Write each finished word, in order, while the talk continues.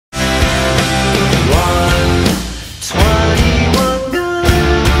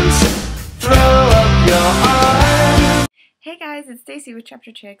guys, it's Stacy with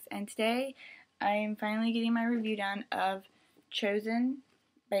Chapter Chicks, and today I am finally getting my review done of Chosen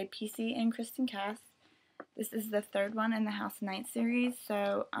by PC and Kristin Cast. This is the third one in the House of Night series,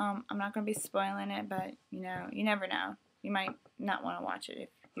 so I'm not going to be spoiling it, but you never know. You might not want to watch it if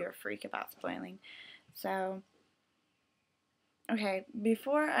you're a freak about spoiling. So, okay,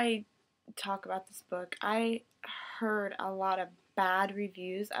 before I talk about this book, I heard a lot of bad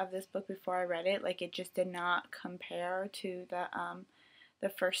reviews of this book before I read it. Like, it just did not compare to the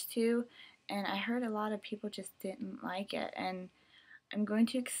first two, and I heard a lot of people just didn't like it, and I'm going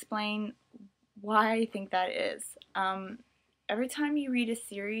to explain why I think that is. Every time you read a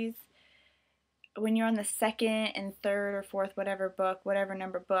series, when you're on the second and third or fourth whatever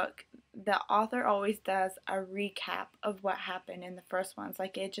number book, the author always does a recap of what happened in the first ones.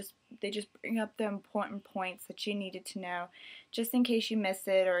 Like, they just bring up the important points that you needed to know, just in case you miss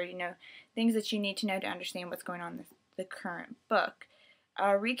it, or things that you need to know to understand what's going on in the current book.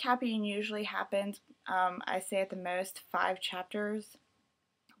 Recapping usually happens, I say at the most 5 chapters,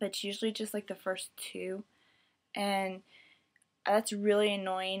 but it's usually just like the first 2, and that's really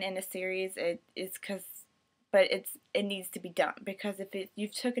annoying in a series. It needs to be done, because if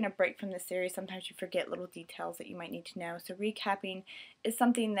you've taken a break from the series, sometimes you forget little details that you might need to know. So recapping is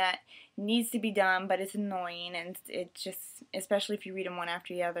something that needs to be done, but it's annoying, and it just, especially if you read them one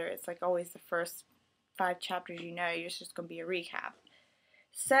after the other, it's like always the first 5 chapters, it's just going to be a recap.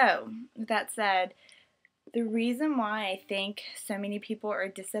 So, with that said, the reason why I think so many people are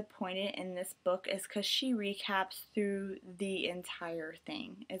disappointed in this book is because she recaps through the entire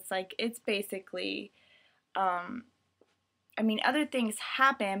thing. It's basically, other things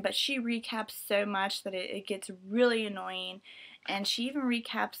happen, but she recaps so much that it gets really annoying, and she even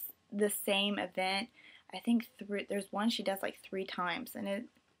recaps the same event, I think there's one she does like 3 times, and it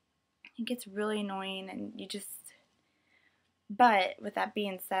gets really annoying, and but with that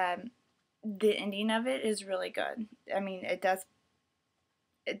being said, the ending of it is really good.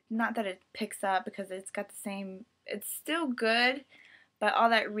 Not that it picks up, because it's still good, but all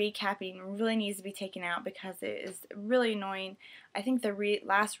that recapping really needs to be taken out because it is really annoying. I think the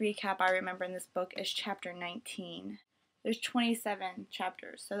last recap I remember in this book is chapter 19. There's 27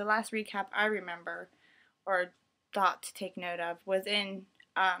 chapters, so the last recap I remember, or thought to take note of, was in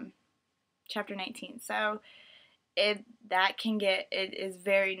chapter 19. So it is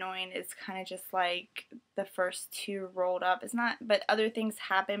very annoying. It's kind of just like the first 2 rolled up. It's not, but other things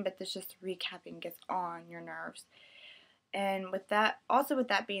happen, but there's just recapping gets on your nerves. And with that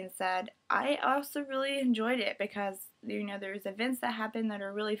being said, I also really enjoyed it because there's events that happen that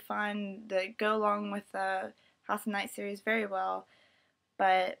are really fun that go along with the House of Night series very well,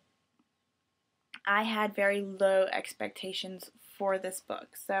 but I had very low expectations for this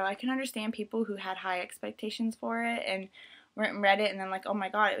book. So I can understand people who had high expectations for it and went and read it and then like, oh my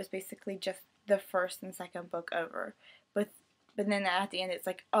god, it was basically just the first and second book over. But then at the end it's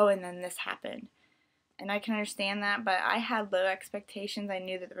like, oh, and then this happened. And I can understand that, but I had low expectations. I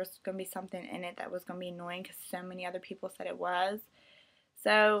knew that there was going to be something in it that was going to be annoying because so many other people said it was.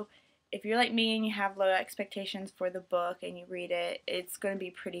 So if you're like me and you have low expectations for the book and you read it, it's going to be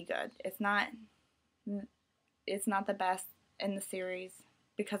pretty good. It's not the best in the series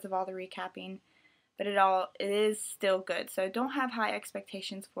because of all the recapping, but it is still good. So don't have high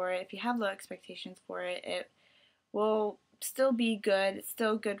expectations for it. If you have low expectations for it, it will still be good. It's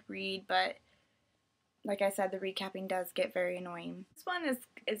still a good read, but like I said, the recapping does get very annoying. This one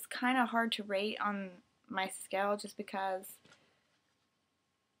is kind of hard to rate on my scale just because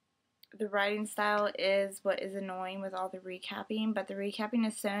the writing style is what is annoying with all the recapping, but the recapping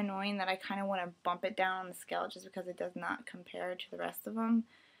is so annoying that I kind of want to bump it down on the scale just because it does not compare to the rest of them.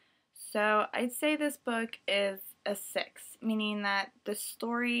 So I'd say this book is a 6, meaning that the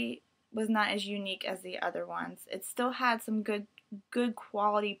story was not as unique as the other ones. It still had some good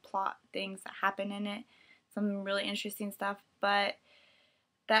quality plot things that happen in it, some really interesting stuff, but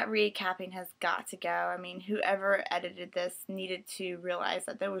that recapping has got to go. Whoever edited this needed to realize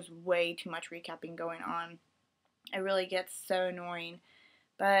that there was way too much recapping going on. It really gets so annoying.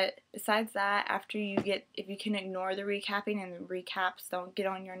 But besides that, if you can ignore the recapping and the recaps don't get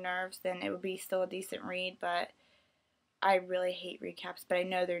on your nerves, then it would be still a decent read. But I really hate recaps, but I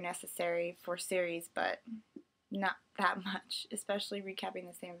know they're necessary for series, but not that much, especially recapping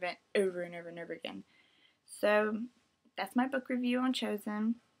the same event over and over and over again. So that's my book review on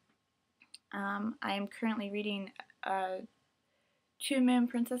Chosen. I am currently reading 2 Moon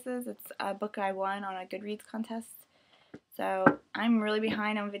Princesses. It's a book I won on a Goodreads contest. So I'm really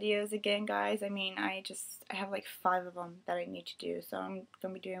behind on videos again, guys. I mean, I have like 5 of them that I need to do, so I'm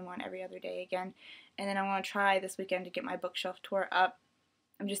going to be doing one every other day again. And then I want to try this weekend to get my bookshelf tour up.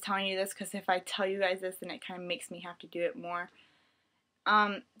 I'm just telling you this because if I tell you guys this, then it kind of makes me have to do it more.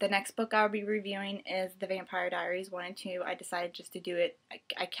 The next book I'll be reviewing is The Vampire Diaries 1 and 2. I decided just to do it.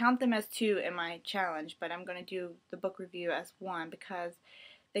 I count them as 2 in my challenge, but I'm going to do the book review as 1 because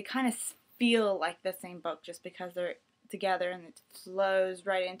they kind of feel like the same book just because they're together and it flows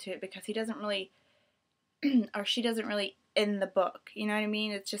right into it because he doesn't really, or she doesn't really end the book. You know what I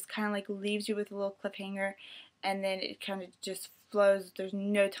mean? It's just kind of like leaves you with a little cliffhanger and then it kind of just flows. There's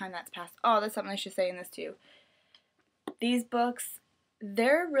no time that's passed. Oh, that's something I should say in this too. These books,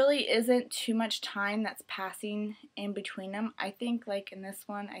 there really isn't too much time that's passing in between them. I think like in this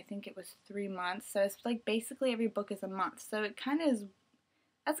one, I think it was 3 months. So it's like basically every book is a month. So it kind of is,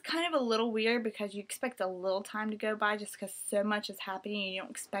 that's kind of a little weird because you expect a little time to go by just because so much is happening and you don't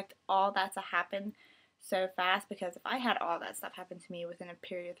expect all that to happen so fast, because if I had all that stuff happen to me within a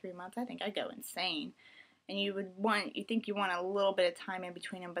period of 3 months, I think I'd go insane. And you think you want a little bit of time in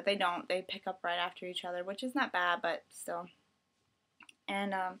between them, but they don't. They pick up right after each other, which is not bad, but still.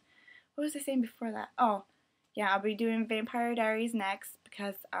 And what was I saying before that? Oh, yeah, I'll be doing Vampire Diaries next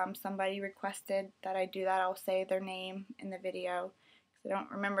because somebody requested that I do that. I'll say their name in the video because I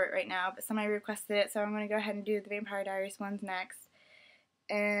don't remember it right now, but somebody requested it, so I'm going to go ahead and do the Vampire Diaries ones next.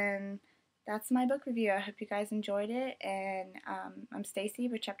 And that's my book review. I hope you guys enjoyed it, and I'm Stacy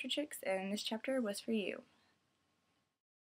with Chapter Chicks, and this chapter was for you.